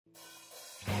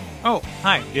Oh,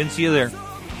 hi. Didn't see you there.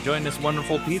 Enjoying this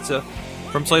wonderful pizza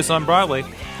from Slice on Broadway.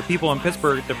 The people in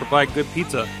Pittsburgh that provide good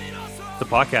pizza to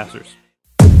podcasters.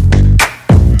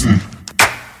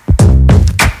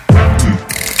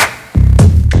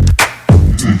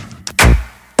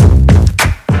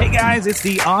 Hey guys, it's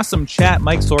the Awesome Chat.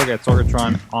 Mike Sorg at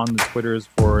Sorgatron on the Twitters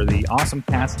for the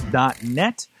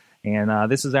awesomecast.net. And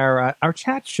this is our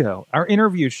chat show, our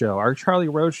interview show, our Charlie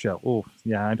Rose show. Oh,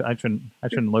 yeah, I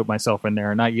shouldn't load myself in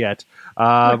there, not yet.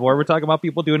 Where we're talking about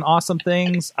people doing awesome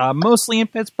things, mostly in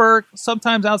Pittsburgh,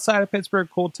 sometimes outside of Pittsburgh.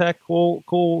 Cool tech,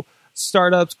 cool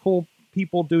startups, cool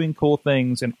people doing cool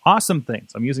things and awesome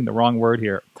things. I'm using the wrong word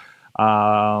here.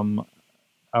 Around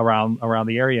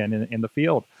the area and in the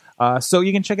field. So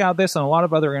you can check out this and a lot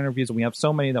of other interviews. And we have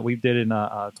so many that we did in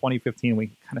 2015. We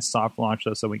kind of soft launched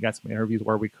those, so we got some interviews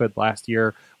where we could last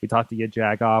year. We talked to Yid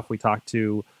Jagoff. We talked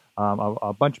to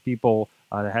a bunch of people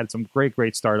that had some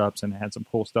great startups and had some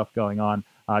cool stuff going on.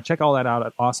 Check all that out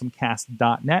at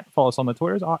awesomecast.net. Follow us on the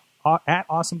Twitters at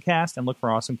awesomecast and look for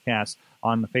awesomecast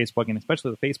on the Facebook, and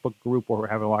especially the Facebook group where we're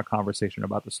having a lot of conversation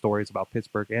about the stories about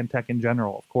Pittsburgh and tech in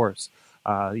general, of course.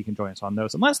 You can join us on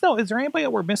those. And let us know, is there anybody that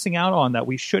we're missing out on that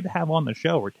we should have on the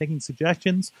show? We're taking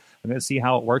suggestions. I'm going to see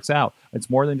how it works out. It's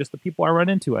more than just the people I run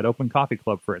into at Open Coffee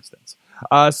Club, for instance.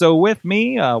 So with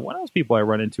me, one of those people I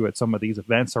run into at some of these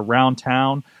events around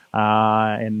town,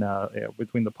 and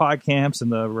between the PodCamps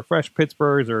and the Refresh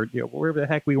Pittsburghs, or wherever the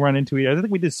heck we run into. I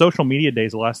think we did social media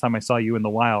days the last time I saw you in the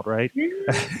wild, right?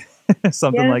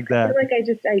 Something like that. I feel like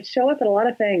I show up at a lot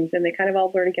of things, and they kind of all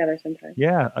blur together sometimes.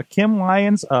 Yeah. Kim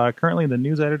Lyons, currently the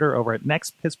news editor over at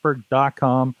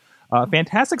nextpittsburgh.com.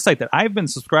 Fantastic site that I've been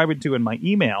subscribing to in my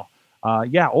email.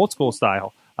 Old school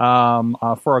style.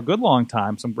 For a good long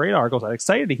time. Some great articles. I'm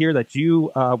excited to hear that you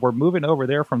were moving over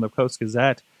there from the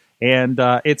Post-Gazette. And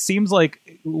it seems like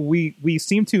we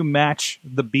seem to match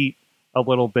the beat a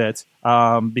little bit,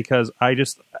 because I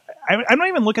don't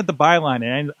even look at the byline,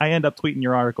 and I end up tweeting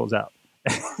your articles out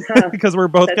because we're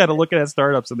both kind of looking at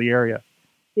startups in the area.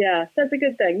 Yeah, that's a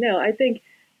good thing. No, I think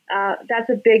that's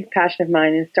a big passion of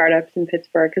mine in startups in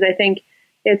Pittsburgh, because I think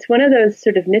it's one of those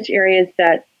sort of niche areas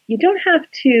that you don't have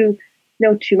to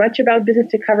know too much about business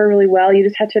to cover really well. You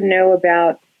just have to know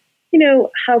about,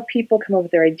 how people come up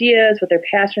with their ideas, what they're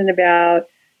passionate about,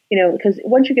 because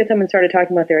once you get someone started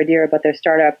talking about their idea, about their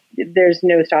startup, there's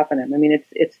no stopping them. I mean,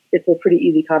 it's a pretty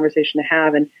easy conversation to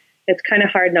have, and it's kind of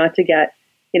hard not to get,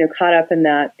 caught up in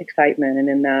that excitement and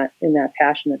in that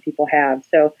passion that people have.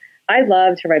 So I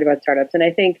love to write about startups. And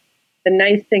I think the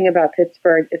nice thing about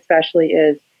Pittsburgh, especially,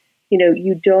 is,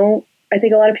 I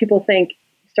think a lot of people think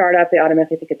startup, they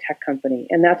automatically think a tech company,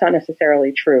 and that's not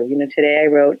necessarily true. Today I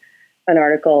wrote an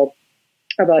article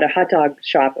about a hot dog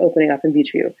shop opening up in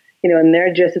Beachview. And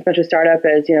they're just as much a startup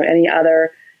as, any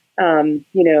other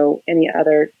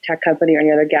tech company or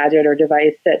any other gadget or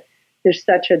device. That there's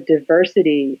such a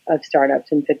diversity of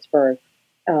startups in Pittsburgh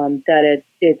that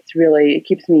it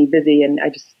keeps me busy, and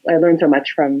I learn so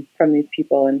much from these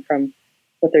people and from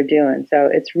what they're doing. So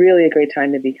it's really a great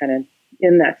time to be kind of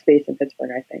in that space in Pittsburgh,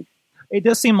 I think. It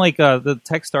does seem like the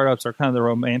tech startups are kind of the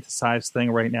romanticized thing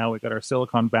right now. We got our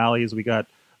Silicon Valleys, we got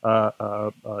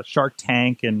Shark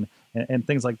Tank and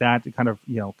things like that, to kind of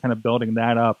building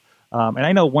that up. And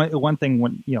I know one thing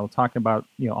when, talking about,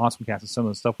 AwesomeCast and some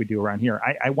of the stuff we do around here,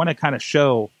 I want to kind of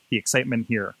show the excitement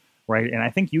here, right? And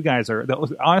I think you guys are,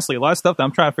 honestly, a lot of stuff that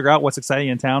I'm trying to figure out what's exciting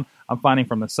in town, I'm finding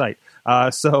from the site.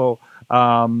 Can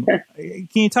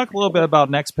you talk a little bit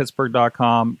about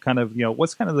nextpittsburgh.com, kind of,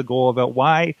 what's kind of the goal about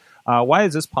why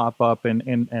does this pop up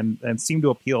and seem to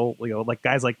appeal, like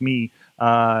guys like me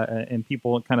and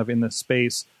people kind of in this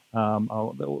space?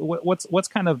 What's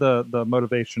kind of the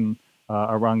motivation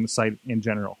around the site in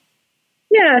general?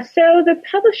 Yeah, so the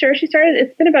publisher,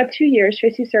 it's been about 2 years.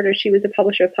 Tracy started, she was the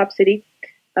publisher of Pop City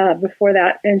before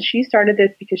that, and she started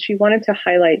this because she wanted to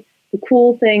highlight the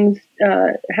cool things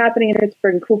happening in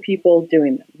Pittsburgh and cool people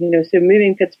doing them. So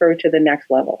moving Pittsburgh to the next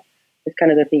level is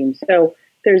kind of the theme. So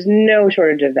there's no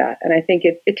shortage of that. And I think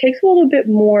it takes a little bit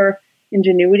more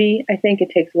ingenuity. I think it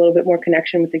takes a little bit more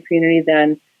connection with the community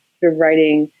than sort of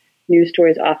writing news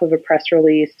stories off of a press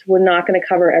release. We're not going to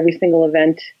cover every single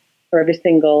event or every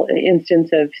single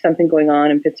instance of something going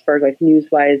on in Pittsburgh, like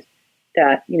news-wise,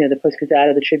 that, the Post-Gazette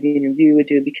or the Tribune Review would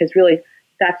do, because really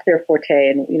that's their forte,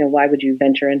 and, why would you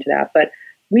venture into that? But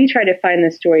we try to find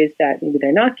the stories that maybe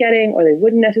they're not getting or they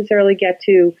wouldn't necessarily get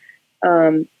to,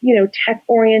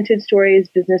 tech-oriented stories,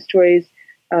 business stories.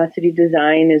 City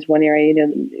design is one area.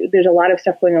 There's a lot of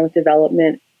stuff going on with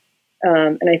development.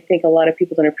 And I think a lot of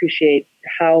people don't appreciate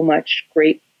how much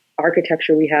great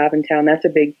architecture we have in town. That's a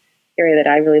big area that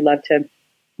I really love to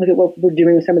look at what we're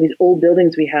doing with some of these old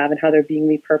buildings we have and how they're being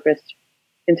repurposed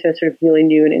into sort of really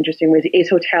new and interesting ways. The Ace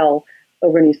Hotel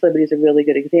over in East Liberty is a really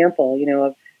good example,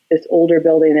 of this older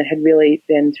building that had really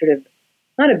been sort of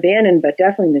not abandoned, but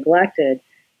definitely neglected.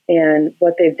 And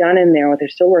what they've done in there, what they're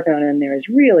still working on in there is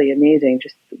really amazing,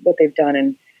 just what they've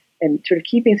done and sort of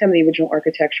keeping some of the original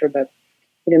architecture, but,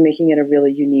 making it a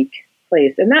really unique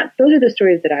place. And those are the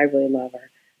stories that I really love, are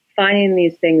finding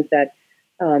these things that,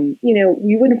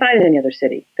 you wouldn't find in any other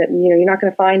city, that, you're not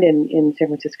going to find in San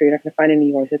Francisco, you're not going to find in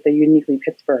New York, that they're uniquely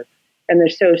Pittsburgh. And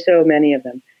there's so many of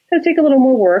them. It does take a little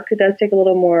more work. It does take a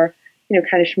little more,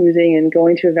 kind of schmoozing and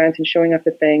going to events and showing up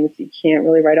at things. You can't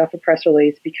really write off a press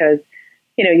release because,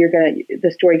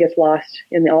 the story gets lost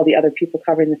in all the other people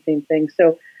covering the same thing.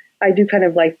 So I do kind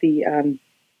of like the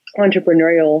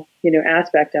entrepreneurial,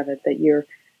 aspect of it, that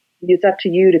it's up to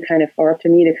you to kind of, or up to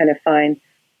me to kind of find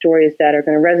stories that are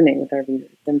going to resonate with our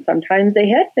readers. And sometimes they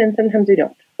hit and sometimes they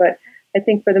don't. But I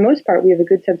think for the most part, we have a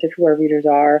good sense of who our readers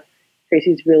are.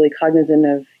 Tracy's really cognizant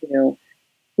of,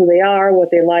 who they are,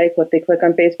 what they like, what they click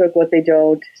on Facebook, what they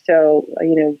don't. So,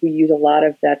 we use a lot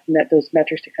of those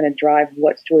metrics to kind of drive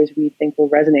what stories we think will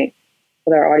resonate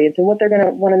with our audience and what they're going to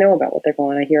want to know about, what they're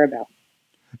going to want to hear about.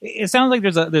 It sounds like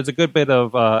there's a good bit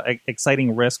of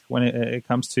exciting risk when it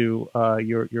comes to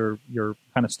your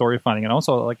kind of story finding, and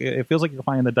also like it feels like you're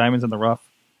finding the diamonds in the rough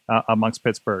amongst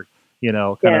Pittsburgh. Kind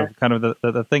of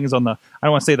the things on the, I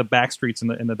don't want to say the back streets in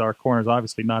the dark corners,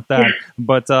 obviously not that,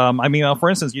 but for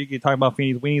instance, you talk about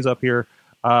Feeney's Weenies up here.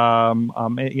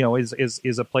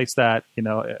 Is a place that,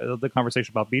 the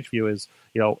conversation about Beachview is,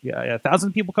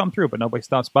 1,000 people come through, but nobody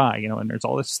stops by, and there's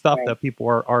all this stuff that people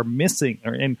are missing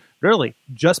and really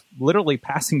just literally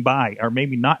passing by, or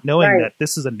maybe not knowing that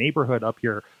this is a neighborhood up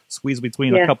here squeezed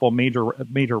between a couple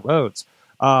major roads.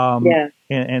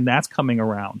 And that's coming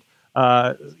around.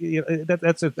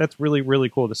 That's really, really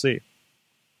cool to see.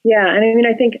 Yeah, and I mean,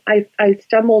 I think I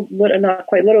stumbled, not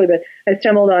quite literally, but I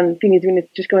stumbled on Feeney's Weenies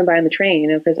just going by on the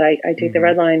train, because I take the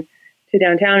red line to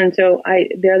downtown, and so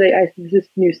there's this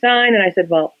new sign, and I said,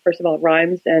 well, first of all, it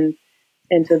rhymes, and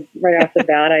so right off the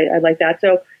bat, I like that.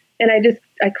 So, and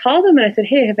I called them and I said,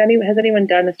 hey, has anyone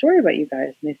done a story about you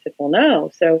guys? And they said, well, no.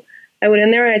 So I went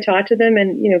in there and I talked to them,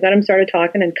 and got them started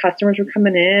talking, and customers were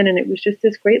coming in, and it was just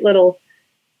this great little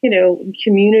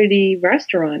community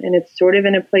restaurant. And it's sort of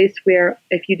in a place where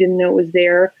if you didn't know it was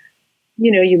there,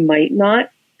 you might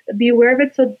not be aware of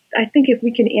it. So I think if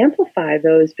we can amplify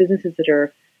those businesses that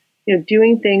are,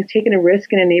 doing things, taking a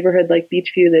risk in a neighborhood like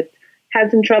Beachview that's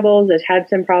had some troubles, that's had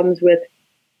some problems with,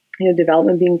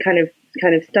 development being kind of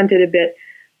stunted a bit,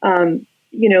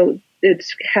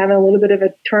 it's having a little bit of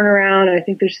a turnaround. I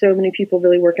think there's so many people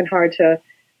really working hard to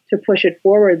push it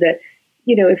forward that,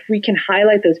 if we can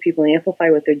highlight those people and amplify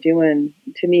what they're doing,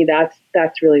 to me,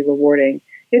 that's really rewarding.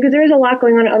 Because there's a lot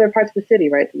going on in other parts of the city,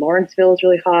 right? Lawrenceville is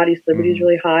really hot. East Liberty is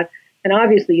really hot. And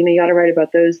obviously, you got to write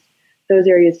about those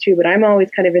areas too. But I'm always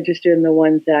kind of interested in the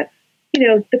ones that,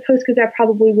 the Post-Gazette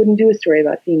probably wouldn't do a story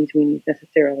about Feeney's Weenies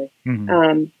necessarily.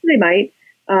 They might.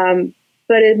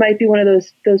 But it might be one of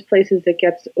those places that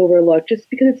gets overlooked just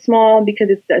because it's small, because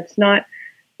it's not,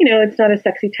 it's not a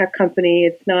sexy tech company.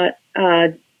 It's not,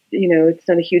 it's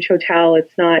not a huge hotel.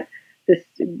 It's not this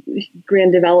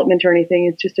grand development or anything.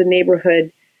 It's just a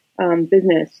neighborhood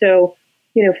business. So,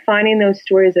 finding those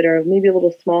stories that are maybe a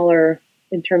little smaller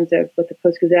in terms of what the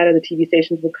Post-Gazette or the TV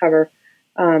stations will cover,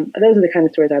 those are the kind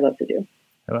of stories I love to do.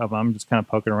 I'm just kind of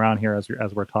poking around here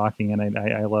as we're talking, and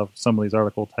I love some of these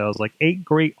article titles, like 8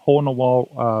 great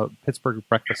hole-in-the-wall Pittsburgh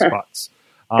breakfast spots.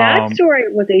 That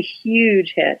story was a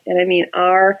huge hit. And I mean,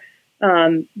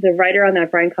 the writer on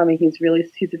that, Brian Cumming, he's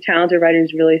a talented writer.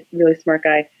 He's really, really smart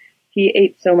guy. He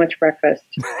ate so much breakfast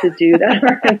to do that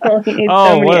article. He ate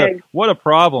so many eggs. What a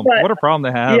problem. What a problem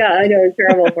to have. Yeah, I know. It's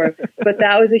terrible for him. But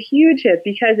that was a huge hit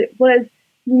because it was,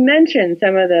 you mentioned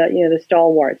some of the, the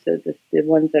stalwarts, the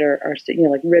ones that are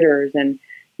like Ritter's and,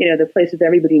 the places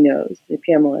everybody knows.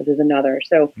 Pamela's is another.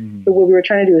 So what we were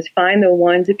trying to do is find the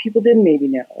ones that people didn't maybe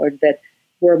know, or that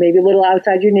were maybe a little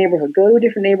outside your neighborhood. Go to a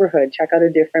different neighborhood, check out a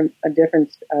different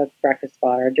breakfast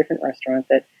spot or a different restaurant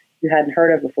that you hadn't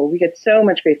heard of before. We get so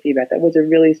much great feedback. That was a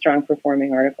really strong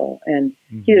performing article, and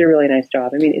he did a really nice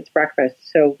job. I mean, it's breakfast,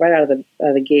 so right out of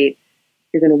the gate,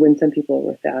 you're going to win some people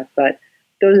with that. But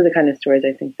those are the kind of stories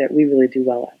I think that we really do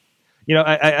well at.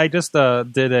 I just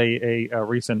did a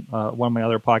recent one of my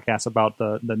other podcasts about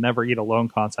the never eat alone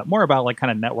concept, more about like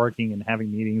kind of networking and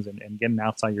having meetings and getting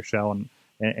outside your shell and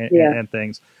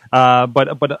things.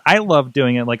 But I love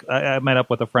doing it. Like I met up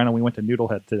with a friend and we went to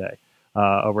Noodlehead today.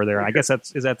 over there. I guess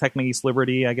is that technically East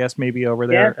Liberty? I guess maybe over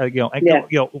there.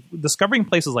 Discovering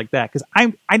places like that, because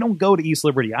I don't go to East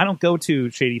Liberty. I don't go to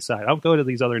Shady Side. I don't go to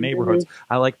these other neighborhoods.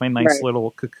 I like my nice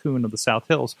little cocoon of the South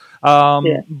Hills.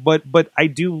 But I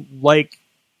do like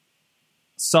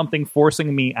something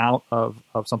forcing me out of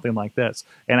something like this,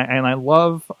 and I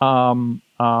love I'm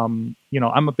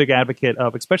a big advocate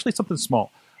of especially something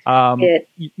small.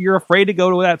 You're afraid to go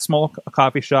to that small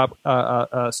coffee shop.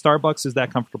 Starbucks is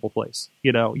that comfortable place.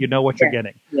 You know what you're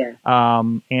getting.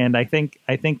 And I think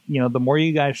the more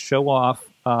you guys show off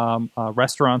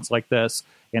restaurants like this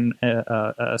and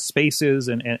spaces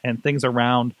and things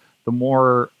around, the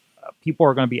more people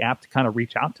are going to be apt to kind of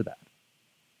reach out to that.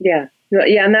 Yeah,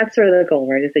 and that's sort of the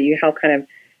goal, right? Is that you help kind of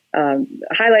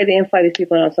highlight and amplify these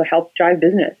people, and also help drive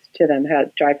business to them,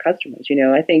 help drive customers.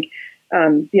 I think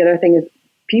the other thing is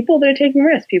people that are taking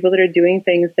risks, people that are doing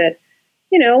things that,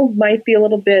 might be a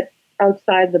little bit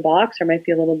outside the box or might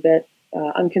be a little bit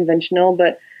unconventional.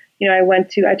 But,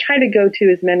 I try to go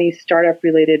to as many startup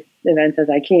related events as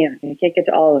I can. I can't get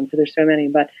to all of them because there's so many,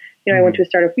 but, I went to a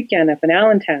startup weekend up in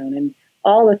Allentown, and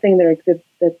all the things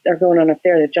that are going on up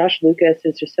there, that Josh Lucas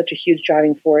is just such a huge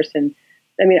driving force. And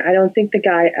I mean, I don't think the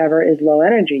guy ever is low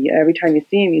energy. Every time you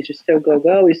see him, he's just so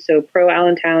go. He's so pro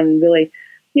Allentown, and really,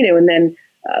 and then,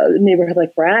 a neighborhood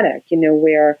like Braddock,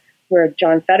 where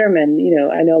John Fetterman,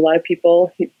 I know a lot of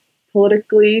people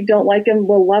politically don't like him,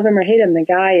 will love him or hate him. The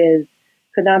guy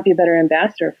could not be a better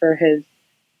ambassador for his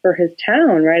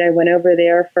town, right? I went over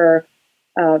there for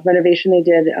renovation they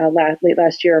did late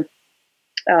last year,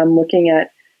 looking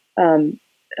at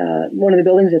one of the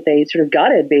buildings that they sort of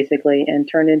gutted basically and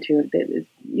turned into this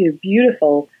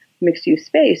beautiful mixed use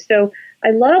space. So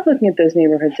I love looking at those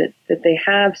neighborhoods that they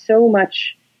have so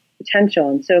much potential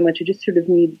and so much. You just sort of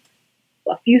need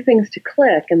a few things to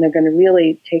click, and they're going to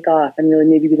really take off and really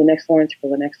maybe be the next Lawrenceville,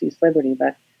 the next East Liberty.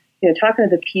 But talking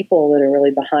to the people that are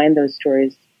really behind those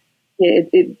stories,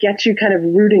 it gets you kind of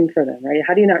rooting for them, right?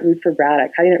 How do you not root for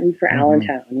Braddock? How do you not root for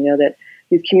Allentown? That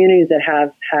these communities that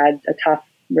have had a tough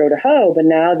road to hoe, but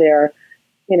now they're,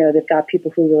 they've got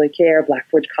people who really care. Black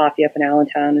Forge Coffee up in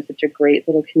Allentown is such a great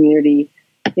little community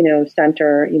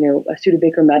center,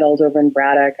 Studebaker Metals over in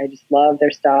Braddock. I just love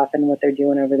their stuff and what they're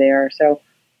doing over there. So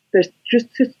there's just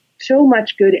so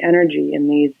much good energy in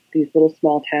these little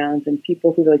small towns and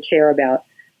people who really care about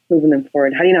moving them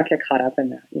forward. How do you not get caught up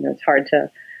in that? It's hard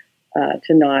to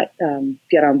not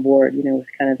get on board, with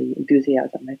kind of the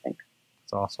enthusiasm, I think.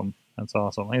 That's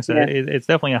awesome. Like I said, it's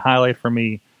definitely a highlight for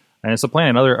me. And it's a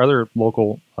plan. Other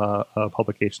local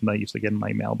publication that I used to get in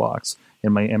my mailbox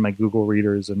in my Google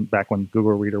readers, and back when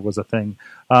Google Reader was a thing.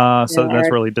 So that's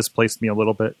really displaced me a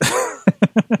little bit.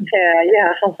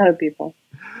 Yeah, a lot of people.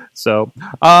 So,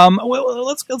 well,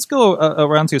 let's go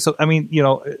around to. So, I mean,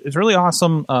 it's really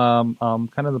awesome. Kind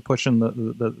of the push in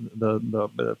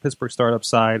the Pittsburgh startup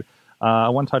side. I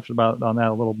want to touch on that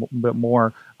a little bit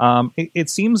more. It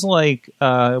seems like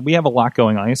we have a lot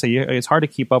going on. I say it's hard to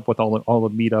keep up with all the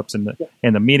meetups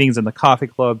and the meetings and the coffee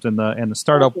clubs and the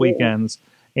startup weekends.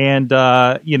 And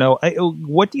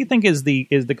what do you think is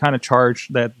the kind of charge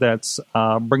that's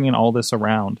bringing all this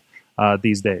around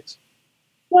these days?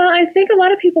 Well, I think a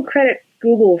lot of people credit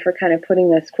Google for kind of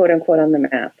putting this quote unquote on the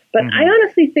map. But I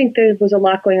honestly think there was a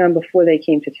lot going on before they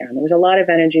came to town. There was a lot of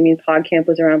energy. I mean, PodCamp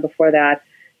was around before that.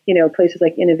 Places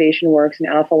like Innovation Works and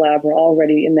Alpha Lab were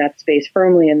already in that space,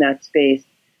 firmly in that space,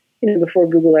 before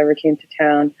Google ever came to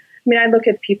town. I mean, I look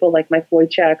at people like Mike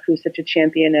Wojcik, who's such a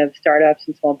champion of startups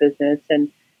and small business, and,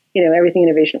 everything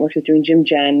Innovation Works is doing. Jim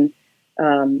Jen,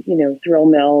 Thrill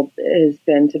Mill has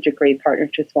been such a great partner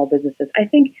to small businesses. I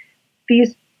think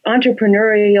these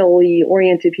entrepreneurially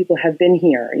oriented people have been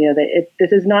here.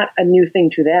 This is not a new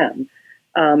thing to them.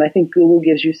 I think Google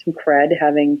gives you some cred,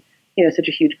 having such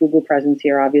a huge Google presence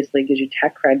here obviously gives you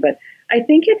tech cred, but I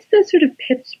think it's the sort of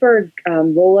Pittsburgh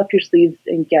roll up your sleeves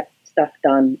and get stuff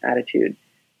done attitude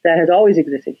that has always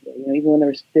existed here. Even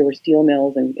when there were steel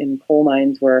mills and coal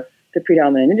mines were the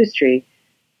predominant industry,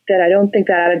 that I don't think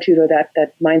that attitude or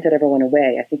that mindset ever went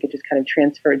away. I think it just kind of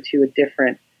transferred to a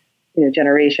different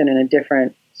generation and a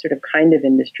different sort of kind of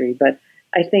industry. But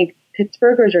I think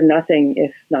Pittsburghers are nothing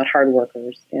if not hard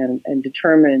workers and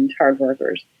determined hard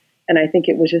workers. And I think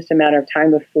it was just a matter of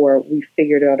time before we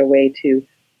figured out a way to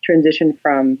transition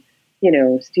from,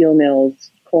 steel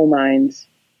mills, coal mines,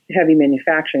 heavy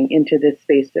manufacturing into this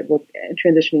space that we're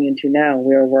transitioning into now,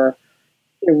 where we're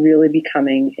really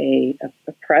becoming a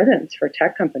presence for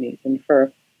tech companies and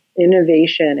for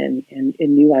innovation and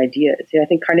new ideas. I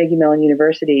think Carnegie Mellon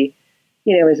University,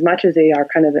 as much as they are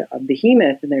kind of a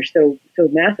behemoth and they're so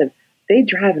massive, they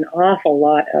drive an awful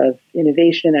lot of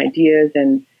innovation and ideas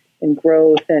and and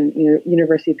growth, and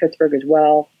University of Pittsburgh as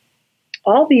well.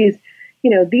 All these,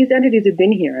 these entities have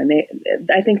been here, and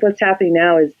I think what's happening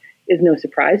now is no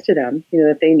surprise to them.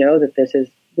 That they know that this is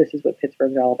what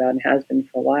Pittsburgh is all about and has been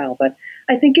for a while. But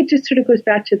I think it just sort of goes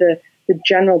back to the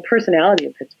general personality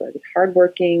of Pittsburgh. It's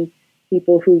hardworking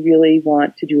people who really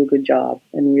want to do a good job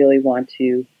and really want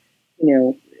to,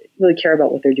 really care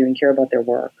about what they're doing, care about their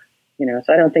work.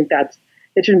 So I don't think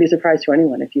it shouldn't be a surprise to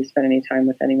anyone if you spend any time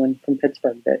with anyone from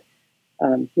Pittsburgh that,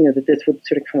 that this would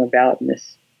sort of come about and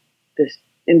this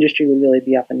industry would really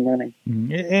be up and running.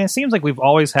 It seems like we've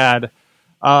always had.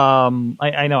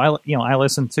 I know I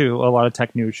listen to a lot of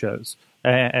tech news shows,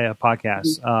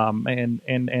 podcasts,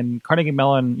 and Carnegie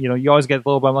Mellon. You always get a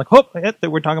little bit. I'm like,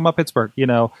 we're talking about Pittsburgh.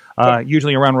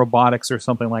 Usually around robotics or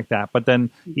something like that. But then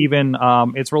even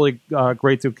it's really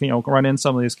great to run in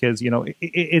some of these kids.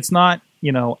 It's not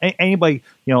anybody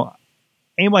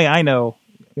I know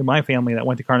in my family that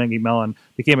went to Carnegie Mellon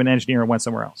became an engineer and went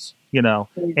somewhere else. And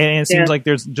it seems like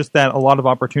there's just a lot of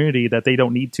opportunity that they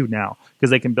don't need to now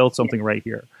because they can build something right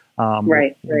here.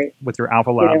 With your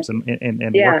Alpha Labs and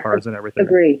work cards and everything.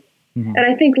 Agree. Mm-hmm. And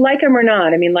I think like him or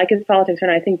not, like his politics, and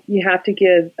I think you have to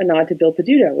give a nod to Bill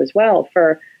Peduto as well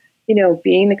for,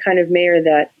 being the kind of mayor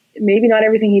that maybe not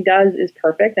everything he does is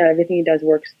perfect. Not everything he does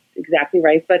works exactly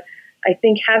right. But I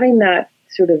think having that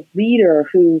sort of leader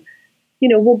who,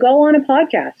 will go on a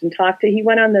podcast and he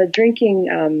went on the Drinking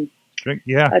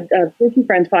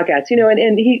Friends podcast,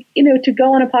 and he, to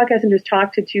go on a podcast and just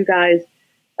talk to two guys,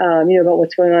 about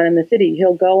what's going on in the city.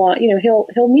 He'll go on,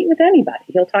 he'll meet with anybody.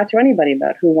 He'll talk to anybody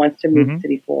about who wants to move the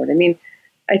city forward.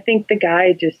 I think the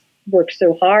guy just worked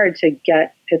so hard to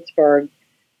get Pittsburgh,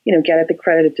 get it the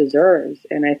credit it deserves.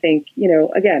 And I think,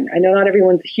 again, I know not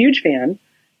everyone's a huge fan.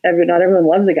 Not everyone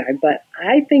loves the guy, but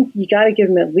I think you got to give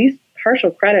him at least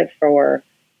partial credit for,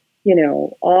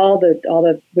 all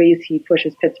the ways he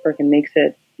pushes Pittsburgh and makes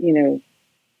it,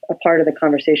 a part of the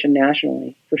conversation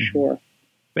nationally, for sure.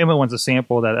 If anyone wants a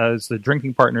sample, that is the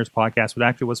Drinking Partners podcast, which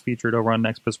actually was featured over on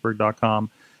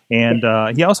nextpittsburgh.com.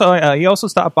 And he also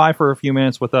stopped by for a few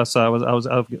minutes with us. I was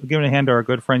giving a hand to our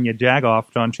good friend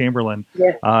Jagoff, John Chamberlain.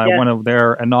 One of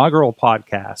their inaugural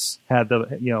podcasts had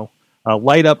the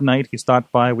light up night. He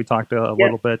stopped by. We talked a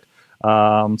little bit.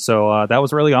 So that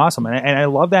was really awesome, and I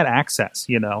love that access.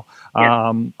 And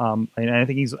I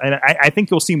think I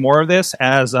think you'll see more of this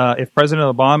as if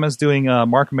President Obama is doing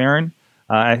Mark Maron.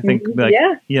 I think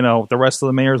the rest of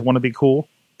the mayors want to be cool,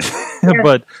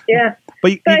 but I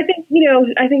think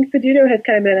I think Peduto has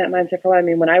kind of been in that mindset for a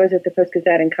while. When I was at the Post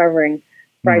Gazette and covering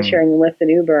ride sharing and Lyft and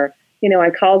Uber, I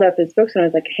called up his spokesman. I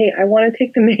was like, "Hey, I want to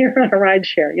take the mayor on a ride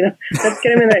share. Let's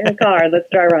get him in the car. Let's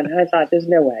drive around." And I thought, "There's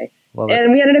no way."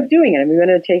 And we ended up doing it. We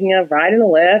ended up taking a ride in a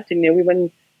Lyft, and we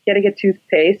went to get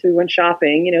toothpaste. We went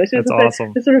shopping. So it was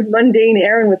awesome. This sort of mundane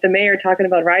errand with the mayor talking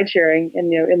about ride sharing,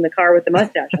 and in the car with the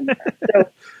mustache on the front. So,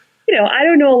 I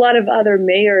don't know a lot of other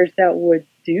mayors that would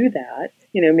do that.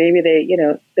 Maybe they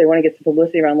want to get some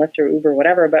publicity around Lyft or Uber or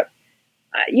whatever. But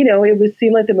it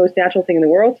seemed like the most natural thing in the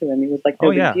world to him. It was like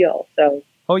no big deal. So.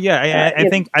 I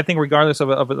think regardless of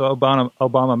the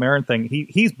Obama Marin thing,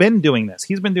 he's been doing this.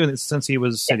 He's been doing this since he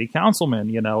was city councilman.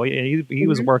 He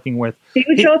was working with. He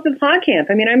would show up at PodCamp.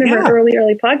 I remember early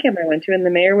PodCamp I went to, and the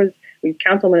mayor was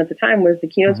councilman at the time was the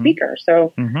keynote speaker.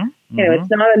 So it's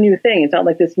not a new thing. It's not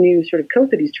like this new sort of coat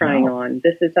that he's trying on.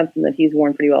 This is something that he's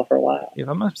worn pretty well for a while. If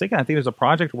I'm not mistaken, I think there's a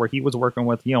project where he was working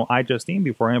with iJustine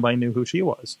before anybody knew who she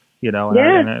was. And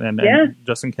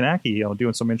Justin Kanacki,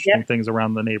 doing some interesting things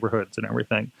around the neighborhoods and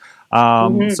everything.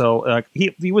 So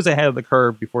he was ahead of the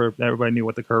curve before everybody knew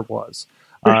what the curve was.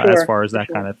 As far as that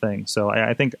kind of thing. So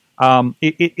I think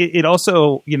it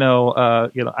also,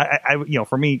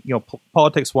 for me,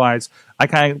 politics wise, I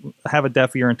kind of have a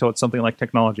deaf ear until it's something like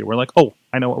technology. We're like, oh,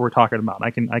 I know what we're talking about.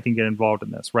 I can get involved in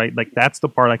this, right? Like that's the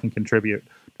part I can contribute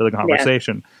to the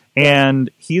conversation. And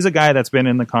he's a guy that's been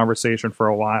in the conversation for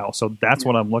a while. So that's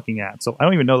what I'm looking at. So I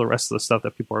don't even know the rest of the stuff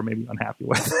that people are maybe unhappy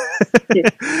with.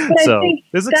 So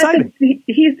this is exciting.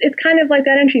 It's kind of like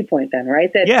that entry point then,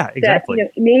 right? Exactly.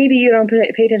 That, maybe you don't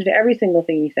pay attention to every single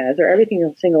thing he says or every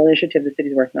single initiative the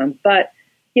city's working on, but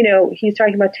he's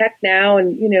talking about tech now,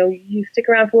 and you stick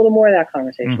around for a little more of that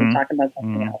conversation. He's talking about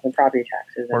something else, and property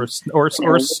taxes,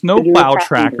 or snowplow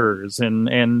trackers, and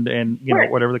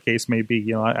whatever the case may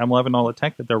be. I'm loving all the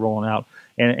tech that they're rolling out,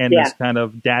 and this kind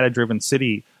of data driven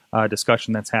city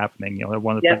discussion that's happening.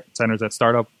 One of the centers at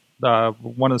startup.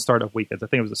 One of the startup weekends. I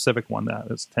think it was the Civic one that I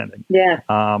was attending.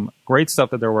 Great stuff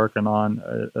that they're working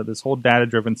on. This whole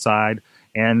data-driven side,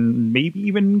 and maybe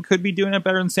even could be doing it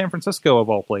better in San Francisco of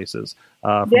all places.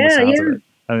 From the sounds of it.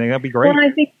 I think that'd be great. Well,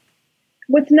 I think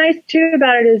what's nice too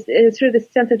about it is sort of the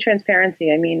sense of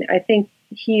transparency. I mean, I think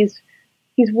he's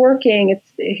working.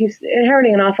 He's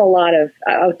inheriting an awful lot of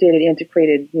outdated,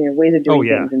 antiquated, ways of doing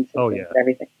things and systems,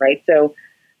 everything, right? So,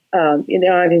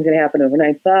 nothing's going to happen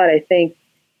overnight. But I think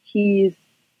he's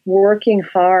working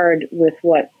hard with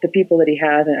the people that he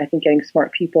has, and I think getting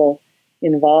smart people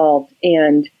involved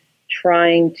and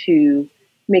trying to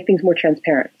make things more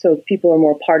transparent, so people are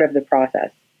more part of the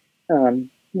process.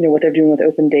 What they're doing with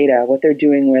open data, what they're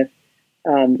doing with,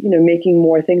 making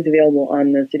more things available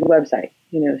on the city website.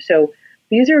 So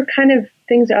these are kind of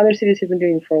things that other cities have been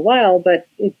doing for a while, but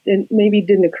it maybe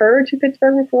didn't occur to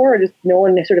Pittsburgh before, or just no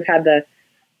one sort of had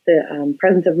the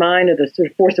presence of mind or the sort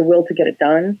of force of will to get it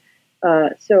done.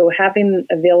 So having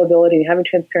availability and having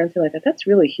transparency like that's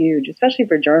really huge, especially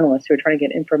for journalists who are trying to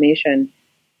get information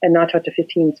and not talk to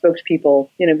 15 spokespeople,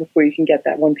 before you can get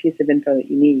that one piece of info that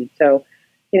you need. So,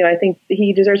 I think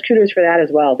he deserves kudos for that as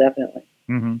well, definitely.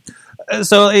 Mm-hmm.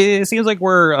 So it seems like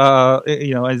we're,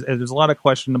 as there's a lot of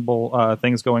questionable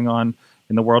things going on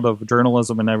in the world of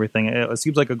journalism and everything. It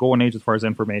seems like a golden age as far as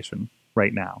information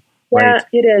right now. Yeah, right?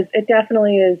 It is. It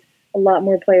definitely is. A lot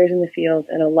more players in the field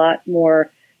and a lot more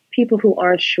people who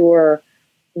aren't sure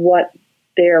what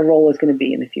their role is going to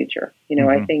be in the future. Mm-hmm.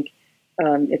 I think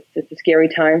it's a scary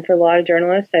time for a lot of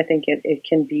journalists. I think it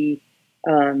can be,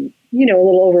 a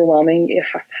little overwhelming.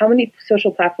 How many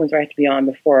social platforms do I have to be on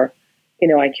before,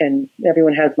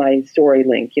 everyone has my story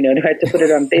link, do I have to put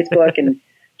it on Facebook and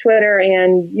Twitter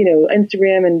and,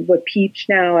 Instagram and Peach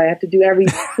now? I have to do every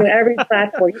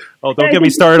platform. Oh, don't get me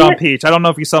started on Peach. I don't know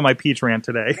if you saw my Peach rant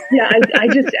today. Yeah,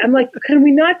 I'm like, can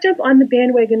we not jump on the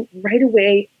bandwagon right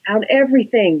away on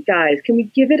everything, guys? Can we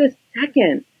give it a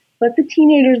second? Let the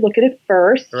teenagers look at it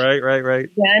first. Right.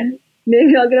 Then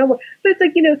maybe I'll get over. But it's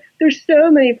like, there's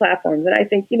so many platforms. And I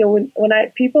think, when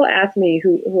people ask me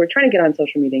who are trying to get on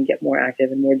social media and get more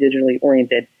active and more digitally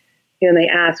oriented, and they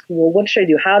ask, well, what should I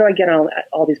do? How do I get on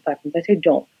all these platforms? I say,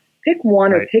 don't. Pick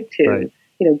one or pick two. Right.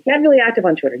 Get really active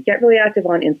on Twitter. Get really active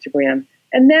on Instagram.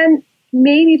 And then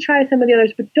maybe try some of the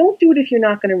others, but don't do it if you're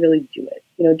not going to really do it.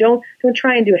 Don't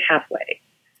try and do it halfway.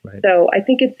 Right. So I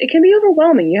think it can be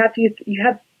overwhelming. You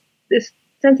have this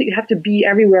sense that you have to be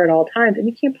everywhere at all times, and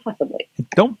you can't possibly.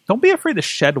 Don't be afraid to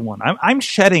shed one. I'm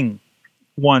shedding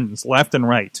ones left and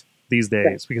right these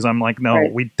days because I'm like, no,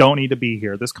 we don't need to be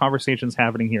here. This conversation's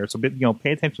happening here, so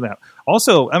pay attention to that.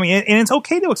 Also, I mean, and it's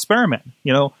okay to experiment.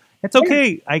 It's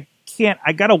okay.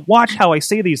 I gotta watch how I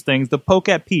say these things to poke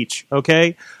at Peach,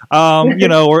 okay?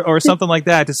 Or something like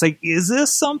that to say, is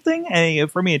this something?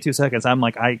 And for me, in 2 seconds, I'm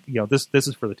like, this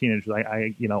is for the teenagers.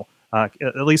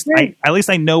 At least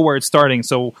I know where it's starting.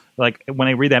 So like when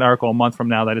I read that article a month from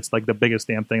now, that it's like the biggggest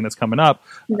damn thing that's coming up.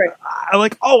 Right. I'm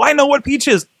like, I know what Peach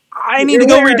is. I need to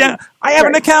go read down. I have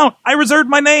an account. I reserved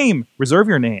my name. Reserve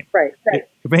your name. Right.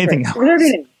 If anything else. Reserve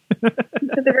your name. At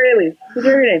the very least,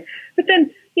 reserve your name. But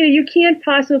then, you can't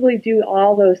possibly do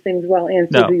all those things well and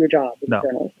still do your job as a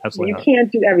journalist. Absolutely You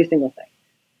can't do every single thing.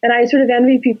 And I sort of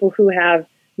envy people who have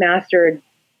mastered,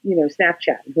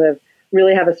 Snapchat, who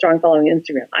really have a strong following on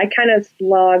Instagram. I kind of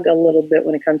slog a little bit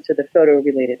when it comes to the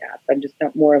photo-related apps. I'm just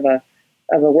not more of a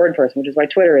word person, which is why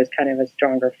Twitter is kind of a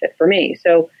stronger fit for me.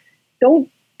 So don't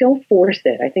force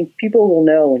it. I think people will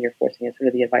know when you're forcing it, sort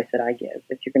of the advice that I give.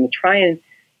 If you're going to try and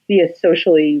be a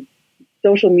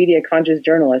social media conscious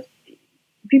journalist,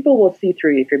 people will see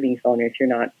through you if you're being phony, if you're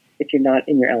not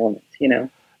in your elements,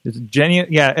 It's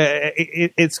genuine. Yeah.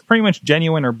 It's pretty much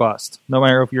genuine or bust, no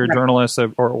matter if you're a journalist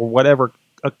or whatever,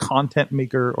 a content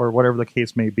maker or whatever the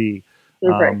case may be.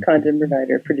 Content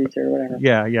provider, producer, whatever.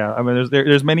 Yeah. I mean,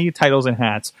 there's many titles and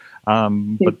hats,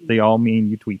 but they all mean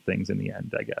you tweet things in the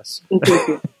end, I guess.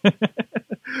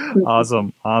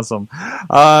 Awesome.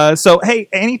 So, hey,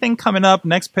 anything coming up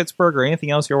next Pittsburgh or anything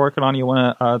else you're working on you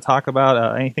want to talk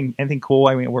about? Anything cool?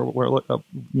 I mean, we're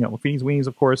Feedings Weenies,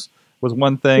 of course, was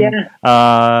one thing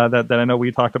that I know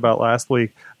we talked about last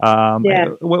week.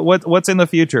 What's in the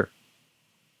future?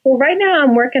 Well, right now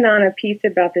I'm working on a piece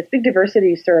about this big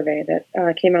diversity survey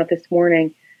that came out this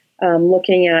morning,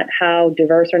 looking at how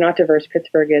diverse or not diverse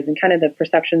Pittsburgh is and kind of the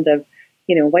perceptions of,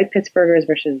 white Pittsburghers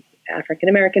versus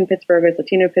African-American Pittsburghers,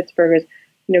 Latino Pittsburghers.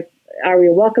 Are we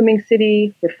a welcoming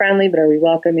city? We're friendly, but are we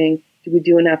welcoming? Do we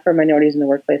do enough for minorities in the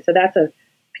workplace? So that's a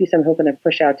piece I'm hoping to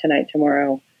push out tonight,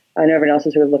 tomorrow. I know everyone else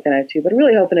is sort of looking at it too, but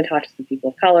really hoping to talk to some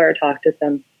people of color, talk to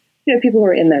some, people who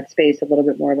are in that space a little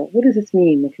bit more about what does this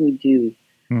mean? What can we do?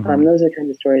 Mm-hmm. Those are the kinds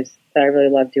of stories that I really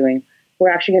love doing. We're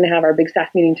actually going to have our big staff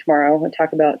meeting tomorrow and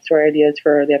talk about story ideas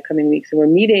for the upcoming week. So we're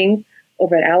meeting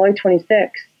over at Alloy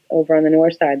 26 over on the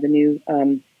north side, the new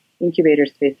incubator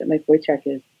space that Mike Wojcik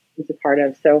is a part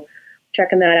of. So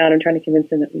checking that out and trying to convince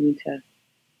them that we need to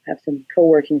have some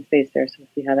co-working space there. So we'll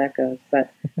see how that goes.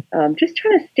 But just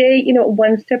trying to stay,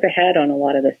 one step ahead on a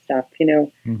lot of this stuff.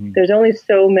 There's only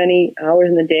so many hours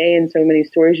in the day and so many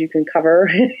stories you can cover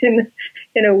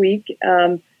in a week.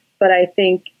 But I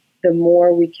think the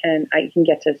more I can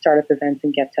get to startup events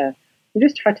and get to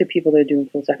just talk to people that are doing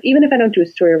cool stuff. Even if I don't do a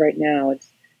story right now, it's,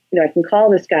 I can call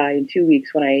this guy in 2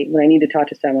 weeks when I need to talk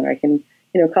to someone. I can,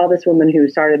 call this woman who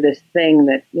started this thing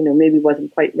that, maybe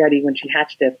wasn't quite ready when she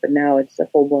hatched it, but now it's a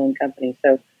full-blown company.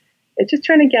 So it's just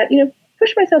trying to get,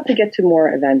 push myself to get to more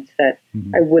events that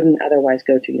I wouldn't otherwise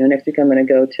go to. Next week I'm going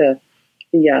to go to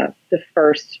the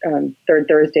first Third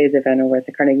Thursdays event over at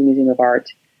the Carnegie Museum of Art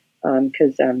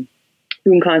because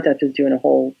Boom Concept is doing a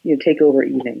whole takeover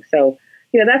evening. So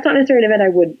that's not necessarily an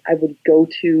event I would go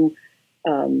to.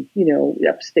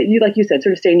 Upstate, like you said,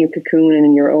 sort of stay in your cocoon and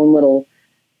in your own little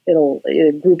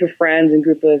group of friends and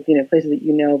group of places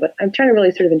that But I'm trying to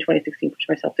really sort of in 2016 push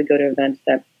myself to go to events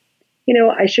that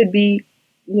I should be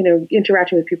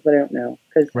interacting with people that I don't know,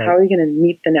 because how are you going to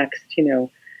meet the next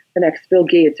the next Bill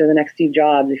Gates or the next Steve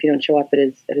Jobs if you don't show up at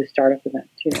his startup event?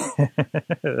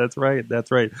 That's right.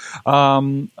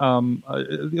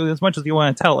 As much as you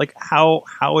want to tell, like how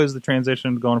is the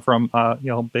transition going from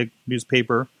big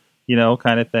newspaper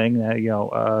kind of thing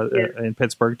in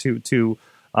Pittsburgh to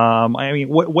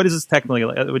what is this technically,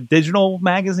 like a digital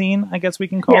magazine, I guess we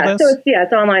can call this? So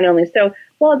it's online only. So,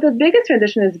 well, the biggest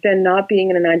transition has been not being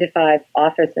in a 9-to-5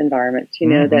 office environment,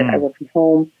 that I work from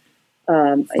home.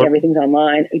 Everything's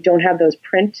online. We don't have those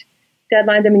print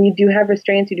deadlines. I mean, you do have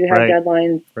restraints. You do have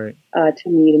deadlines to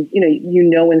meet.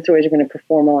 And, when stories are going to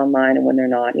perform online and when they're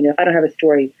not. If I don't have a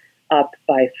story up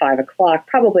by 5 o'clock,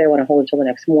 probably I want to hold it till the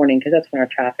next morning because that's when our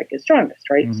traffic is strongest,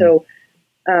 right? Mm-hmm. So,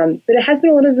 but it has been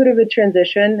a little bit of a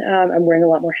transition. I'm wearing a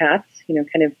lot more hats,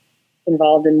 kind of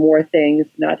involved in more things.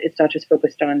 It's not just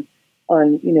focused on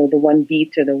the one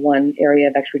beat or the one area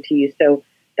of expertise. So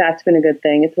that's been a good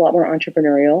thing. It's a lot more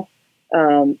entrepreneurial.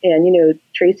 And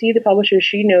Tracy, the publisher,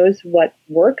 she knows what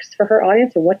works for her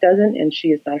audience and what doesn't, and she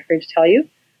is not afraid to tell you.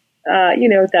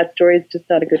 If that story is just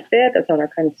not a good fit, that's not our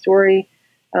kind of story.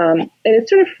 And it's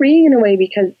sort of freeing in a way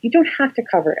because you don't have to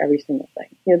cover every single thing.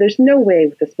 There's no way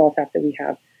with the small staff that we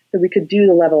have that we could do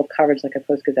the level of coverage like a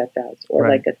Post-Gazette does or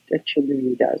like a Chib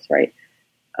Review does, right?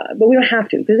 But we don't have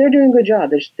to because they're doing a good job.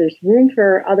 There's room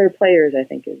for other players, I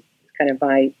think, is kind of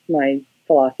my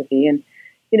philosophy. And,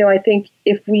 I think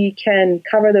if we can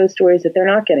cover those stories that they're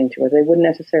not getting to or they wouldn't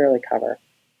necessarily cover,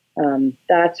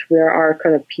 that's where our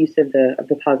kind of piece of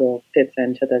the puzzle fits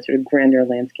into the sort of grander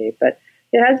landscape. But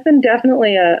it has been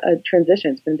definitely a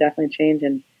transition. It's been definitely a change.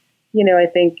 And, I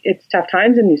think it's tough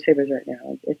times in newspapers right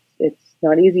now. It's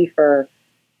not easy for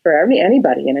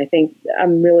anybody. And I think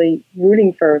I'm really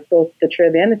rooting for both the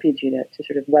Trib and the PG to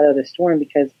sort of weather the storm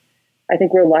because I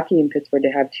think we're lucky in Pittsburgh to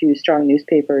have two strong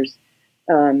newspapers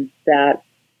that,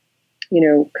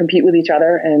 compete with each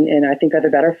other and I think are the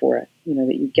better for it.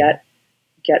 That you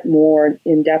get more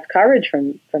in-depth coverage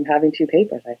from having two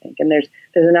papers, I think. And there's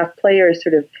enough players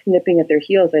sort of nipping at their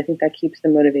heels. I think that keeps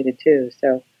them motivated too.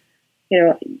 So,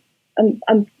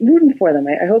 I'm rooting for them.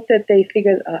 I hope that they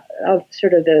figure out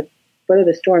sort of weather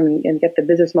the storm and get the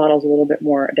business models a little bit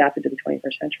more adapted to the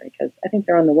 21st century because I think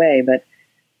they're on the way, but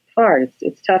it's hard.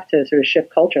 It's tough to sort of shift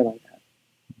culture like that.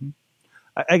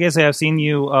 I guess I've seen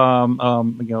you,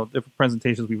 different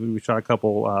presentations. We shot a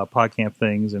couple PodCamp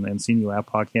things and seen you at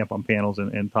PodCamp on panels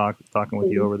and talking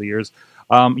with you over the years.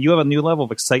 You have a new level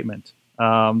of excitement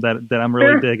that I'm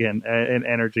really digging and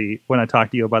energy when I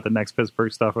talk to you about the next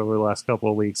Pittsburgh stuff over the last couple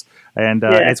of weeks. And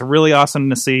it's really awesome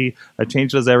to see. A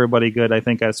change does everybody good, I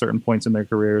think, at certain points in their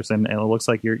careers. And it looks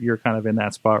like you're kind of in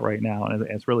that spot right now. And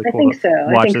it's really cool I think so.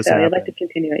 Watch this happen. I'd like to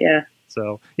continue it, yeah.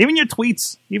 So even your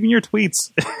tweets,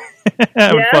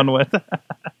 having fun with. I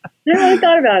never really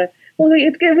thought about it. Well,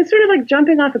 it was sort of like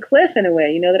jumping off a cliff in a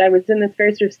way, that I was in this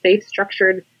very sort of safe,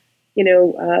 structured,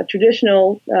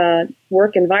 traditional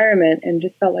work environment and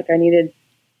just felt like I needed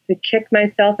to kick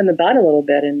myself in the butt a little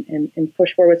bit and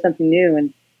push forward with something new.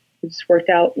 And it just worked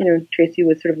out. Tracy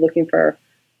was sort of looking to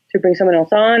bring someone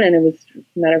else on, and it was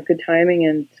a matter of good timing.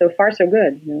 And so far, so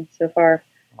good. So far.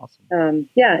 Awesome.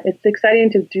 It's exciting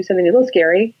to do something a little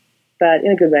scary, but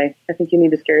in a good way. I think you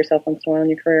need to scare yourself once in a while in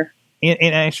your career.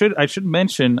 And I should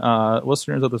mention,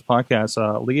 listeners of this podcast,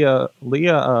 Leah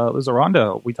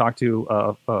Lizarrando, we talked to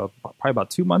probably about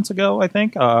 2 months ago, I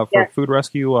think, for Food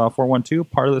Rescue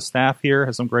 412. Part of the staff here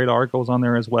has some great articles on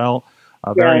there as well.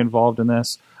 Very involved in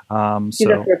this. She's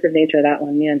a force of nature, that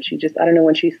one, man. She just, I don't know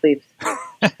when she sleeps.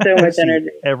 So much energy.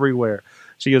 Everywhere.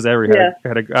 She was everywhere.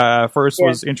 First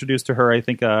was introduced to her, I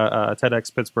think,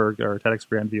 TEDx Pittsburgh or TEDx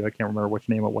Grandview. I can't remember which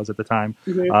name it was at the time.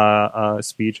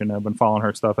 Speech, and I've been following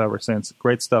her stuff ever since.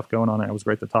 Great stuff going on. It was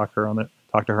great to talk to her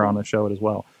on the show as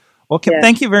well. Well, Kim,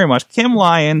 thank you very much. Kim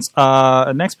Lyons,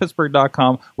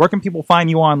 nextpittsburgh.com. Where can people find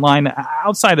you online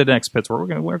outside of Next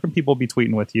Pittsburgh? Where can people be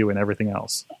tweeting with you and everything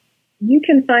else? You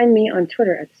can find me on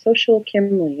Twitter at Social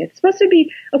Kimly. It's supposed to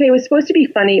be, it was supposed to be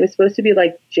funny. It was supposed to be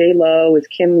like J-Lo is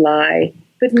Kim Ly,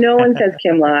 but no one says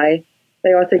Kim Ly.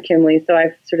 They all say Kimly, so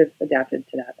I've sort of adapted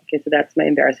to that. Okay, so that's my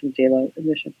embarrassing J-Lo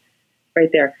admission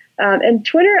right there. And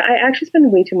Twitter, I actually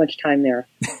spend way too much time there,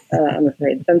 I'm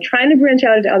afraid. So I'm trying to branch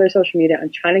out into other social media.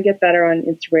 I'm trying to get better on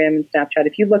Instagram and Snapchat.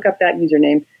 If you look up that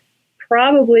username,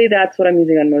 probably that's what I'm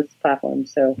using on most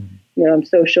platforms. So, I'm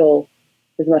social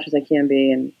as much as I can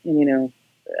be. And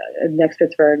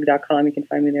nextpittsburgh.com, you can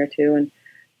find me there too. And,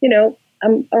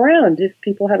 I'm around. If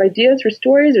people have ideas for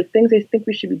stories or things they think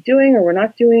we should be doing or we're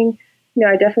not doing,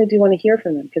 I definitely do want to hear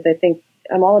from them, because I think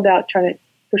I'm all about trying to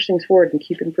push things forward and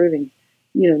keep improving.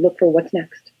 Look for what's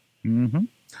next. Mm-hmm.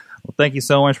 Well, thank you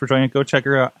so much for joining. Go check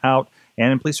her out.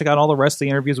 And please check out all the rest of the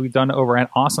interviews we've done over at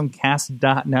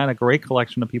awesomecast.net, a great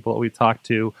collection of people that we've talked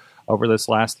to over this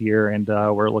last year. And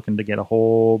we're looking to get a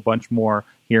whole bunch more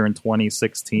here in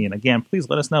 2016. Again, please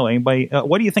let us know. Anybody,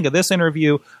 what do you think of this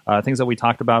interview? Things that we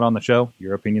talked about on the show,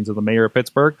 your opinions of the mayor of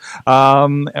Pittsburgh,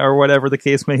 or whatever the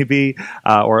case may be.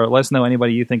 Or let us know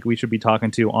anybody you think we should be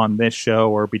talking to on this show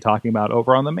or be talking about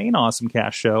over on the main Awesome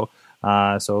Cast show.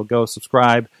 So go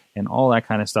subscribe and all that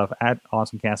kind of stuff at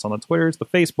AwesomeCast on the Twitters, the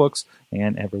Facebooks,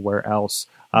 and everywhere else.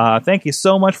 Thank you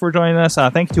so much for joining us.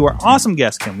 Thank you to our awesome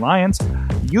guest, Kim Lyons.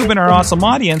 You've been our awesome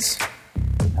audience.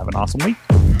 Have an awesome week.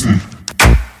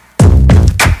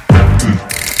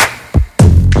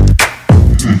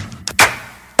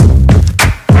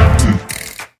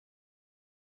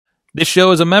 This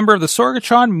show is a member of the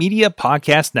Sorgatron Media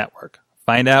Podcast Network.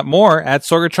 Find out more at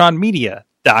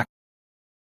sorgatronmedia.com.